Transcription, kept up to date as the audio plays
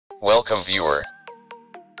Welcome viewer.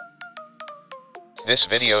 This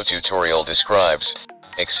video tutorial describes,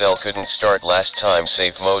 Excel couldn't start last time.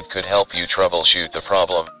 Safe mode could help you troubleshoot the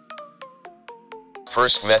problem.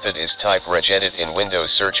 First method is type regedit in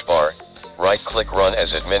Windows search bar, right click run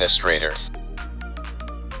as administrator.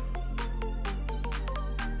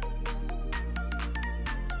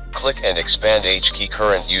 Click and expand H key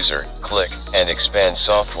current user, click and expand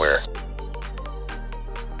software.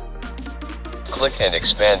 Click and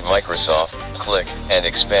expand Microsoft, click and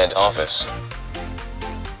expand Office.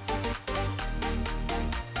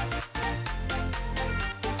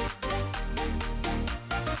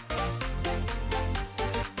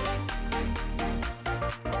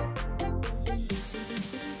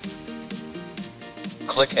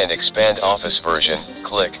 Click and expand Office version,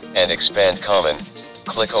 click and expand Common,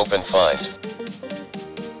 click Open Find.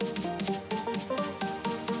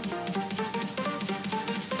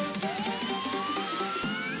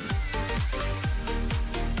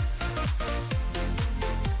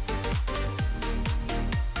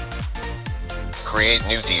 Create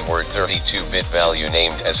new D-word 32-bit value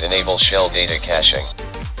named as Enable Shell Data Caching.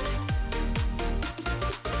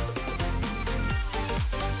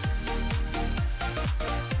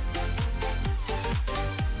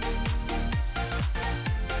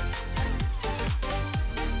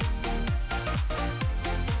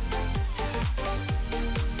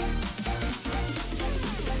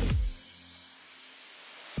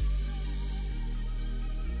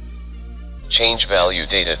 Change value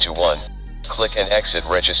data to 1. Click and exit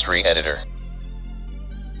Registry Editor.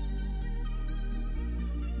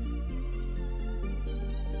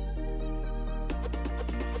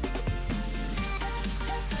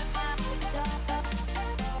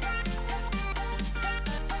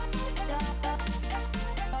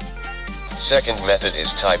 Second method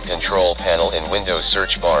is type Control Panel in Windows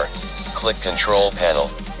search bar, click Control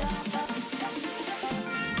Panel.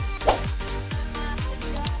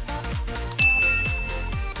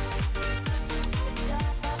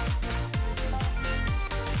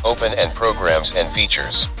 Open and Programs and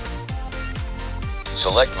Features.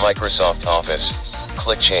 Select Microsoft Office,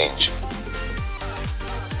 click Change.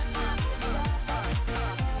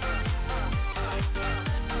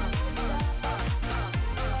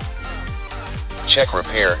 Check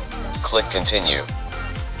Repair, click Continue.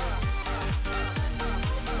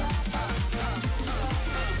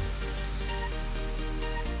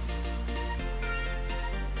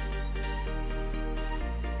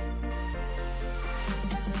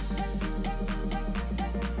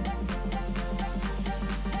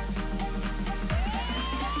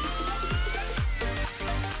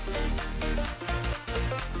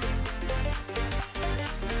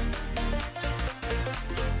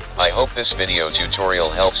 I hope this video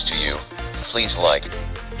tutorial helps to you. Please like,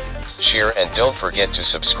 share and don't forget to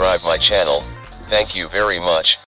subscribe my channel. Thank you very much.